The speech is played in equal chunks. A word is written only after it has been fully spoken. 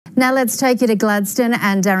Now let's take you to Gladstone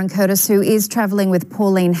and Darren Curtis, who is travelling with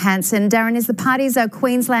Pauline Hanson. Darren, is the party's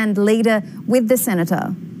Queensland leader with the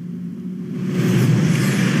Senator?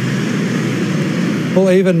 Well,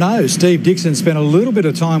 even no. Steve Dickson spent a little bit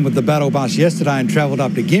of time with the battle bus yesterday and travelled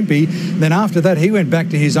up to Gympie. Then after that, he went back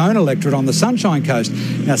to his own electorate on the Sunshine Coast.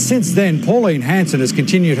 Now, since then, Pauline Hanson has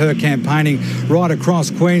continued her campaigning right across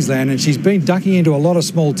Queensland, and she's been ducking into a lot of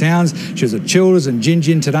small towns. She was at Childers and Gin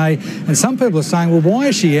today. And some people are saying, well, why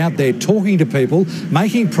is she out there talking to people,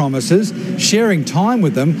 making promises, sharing time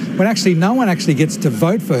with them, when actually no one actually gets to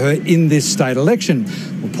vote for her in this state election?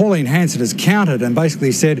 Well, Pauline Hanson has countered and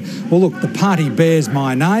basically said, well, look, the party bears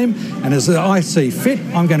my name, and as I see fit,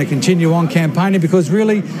 I'm going to continue on campaigning because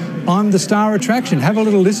really I'm the star attraction. Have a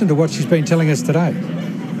little listen to what she's been telling us today.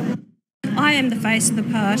 I am the face of the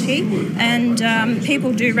party, and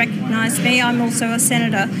people do recognise me. I'm also a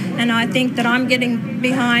senator, and I think that I'm getting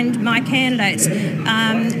behind my candidates.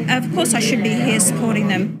 Of course I should be here supporting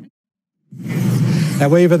them.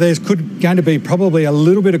 However, there's going to be probably a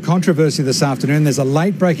little bit of controversy this afternoon. There's a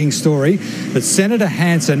late-breaking story that Senator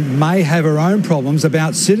Hanson may have her own problems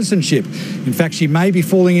about citizenship. In fact, she may be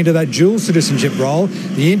falling into that dual citizenship role.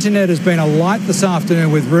 The internet has been alight this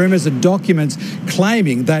afternoon with rumours and documents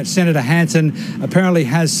claiming that Senator Hanson apparently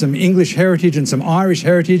has some English heritage and some Irish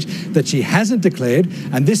heritage that she hasn't declared,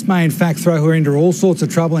 and this may in fact throw her into all sorts of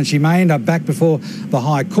trouble, and she may end up back before the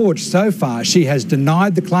High Court. So far, she has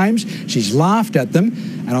denied the claims. She's laughed at them.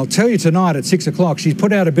 And I'll tell you tonight at 6 o'clock, she's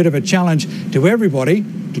put out a bit of a challenge to everybody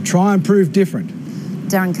to try and prove different.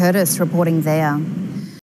 Darren Curtis reporting there.